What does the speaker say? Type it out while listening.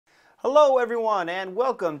Hello everyone and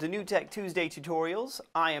welcome to New Tech Tuesday Tutorials.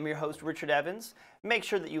 I am your host Richard Evans. Make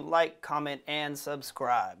sure that you like, comment, and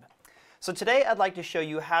subscribe. So today I'd like to show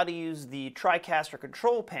you how to use the TriCaster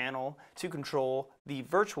control panel to control the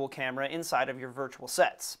virtual camera inside of your virtual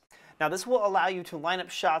sets. Now this will allow you to line up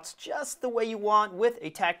shots just the way you want with a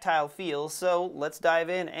tactile feel, so let's dive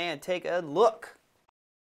in and take a look.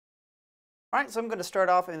 Alright, so I'm going to start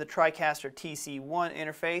off in the TriCaster TC1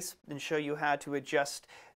 interface and show you how to adjust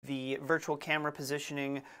the virtual camera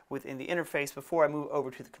positioning within the interface before I move over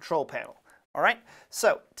to the control panel. Alright,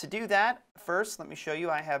 so to do that, first let me show you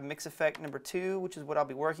I have mix effect number 2, which is what I'll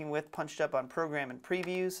be working with, punched up on program and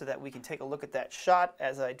preview so that we can take a look at that shot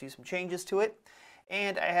as I do some changes to it.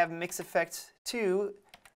 And I have mix effect 2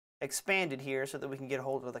 expanded here so that we can get a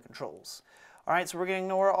hold of the controls. Alright, so we're going to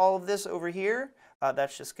ignore all of this over here.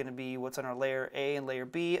 That's just going to be what's on our layer A and layer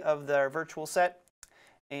B of the virtual set.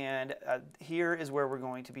 And here is where we're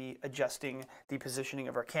going to be adjusting the positioning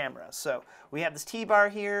of our camera. So we have this T-bar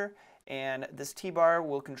here, and this T-bar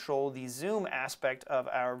will control the zoom aspect of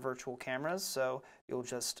our virtual cameras. So you'll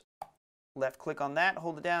just left click on that,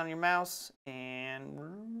 hold it down on your mouse, and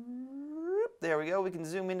there we go. We can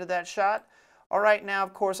zoom into that shot. All right, now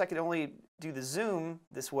of course I can only do the zoom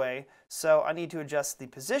this way, so I need to adjust the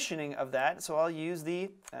positioning of that. So I'll use the,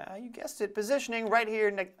 you guessed it, positioning right here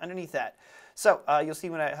underneath that. So you'll see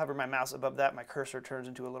when I hover my mouse above that, my cursor turns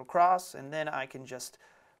into a little cross, and then I can just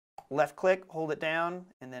left click, hold it down,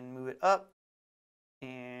 and then move it up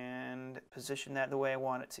and position that the way I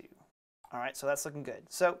want it to. All right, so that's looking good.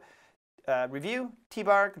 So review,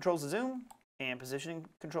 T-bar controls the zoom, and positioning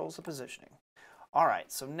controls the positioning. All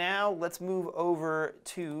right, so now let's move over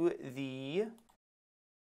to the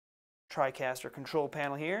TriCaster control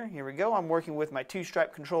panel here. Here we go. I'm working with my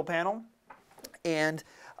two-stripe control panel. And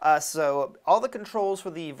so all the controls for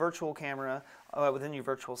the virtual camera within your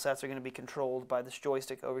virtual sets are going to be controlled by this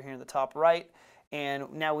joystick over here in the top right.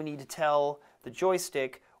 And now we need to tell the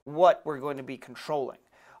joystick what we're going to be controlling.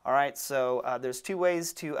 All right, so there's two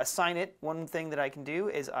ways to assign it. One thing that I can do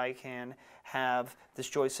is I can have this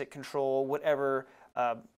joystick control whatever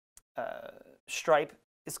stripe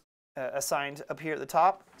is assigned up here at the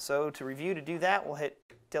top. So to review, to do that, we'll hit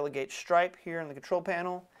Delegate Stripe here in the control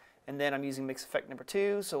panel. And then I'm using mix effect number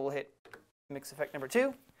 2, so we'll hit mix effect number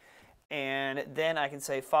 2. And then I can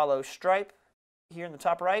say follow stripe here in the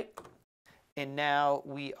top right. And now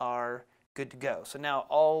we are good to go. So now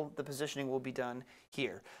all the positioning will be done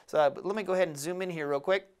here. So let me go ahead and zoom in here real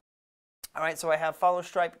quick. All right, so I have follow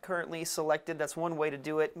stripe currently selected. That's one way to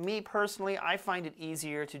do it. Me personally, I find it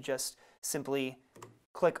easier to just simply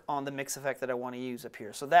click on the mix effect that I want to use up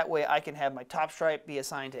here. So that way I can have my top stripe be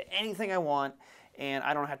assigned to anything I want, and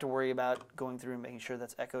I don't have to worry about going through and making sure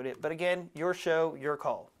that's echoed it. But again, your show, your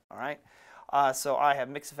call. All right. So I have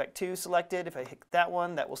mix effect 2 selected. If I hit that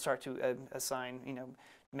one, that will start to assign,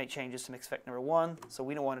 make changes to mix effect number 1. So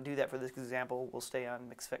we don't want to do that for this example. We'll stay on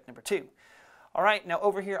mix effect number 2. All right, now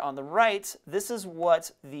over here on the right, this is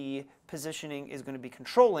what the positioning is going to be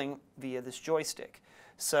controlling via this joystick.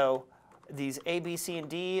 So these A, B, C, and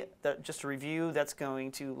D, just to review, that's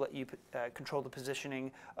going to let you control the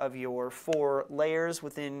positioning of your 4 layers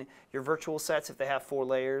within your virtual sets if they have 4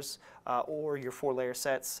 layers, or your 4-layer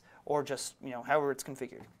sets, or just however it's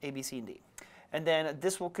configured, A, B, C, and D. And then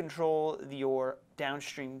this will control your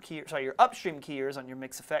downstream key, your upstream keyers on your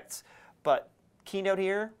mix effects. But keynote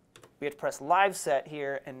here, we have to press live set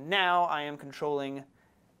here, and now I am controlling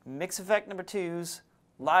mix effect number 2's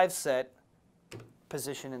live set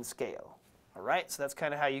position and scale. All right, so that's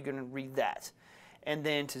kind of how you're going to read that. And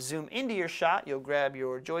then to zoom into your shot, you'll grab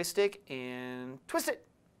your joystick and twist it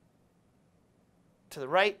to the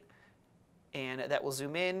right, and that will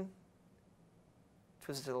zoom in,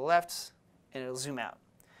 twist it to the left, and it'll zoom out.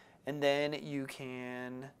 And then you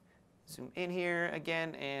can zoom in here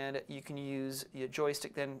again, and you can use your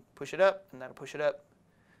joystick, then push it up, and that'll push it up,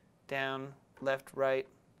 down, left, right,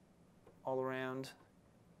 all around.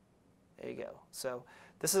 There you go. So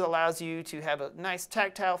this allows you to have a nice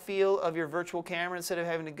tactile feel of your virtual camera. Instead of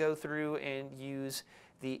having to go through and use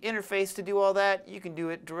the interface to do all that, you can do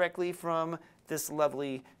it directly from this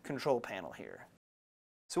lovely control panel here.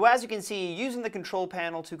 So as you can see, using the control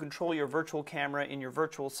panel to control your virtual camera in your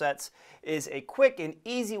virtual sets is a quick and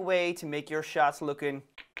easy way to make your shots looking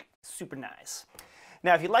super nice.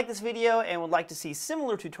 Now, if you like this video and would like to see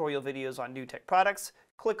similar tutorial videos on new tech products,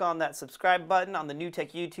 click on that subscribe button on the New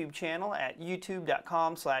Tech YouTube channel at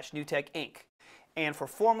youtube.com/newtechinc. And for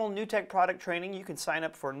formal new tech product training, you can sign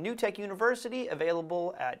up for New Tech University,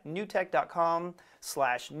 available at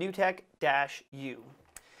newtech.com/newtech-u.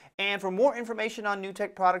 And for more information on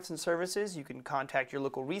NewTek products and services, you can contact your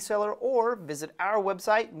local reseller or visit our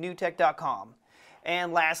website, newtek.com.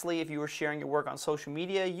 And lastly, if you are sharing your work on social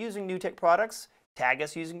media using NewTek products, tag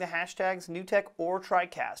us using the hashtags NewTek or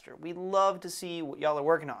TriCaster. We'd love to see what y'all are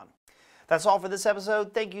working on. That's all for this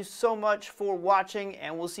episode. Thank you so much for watching,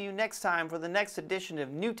 and we'll see you next time for the next edition of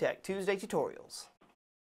NewTek Tuesday Tutorials.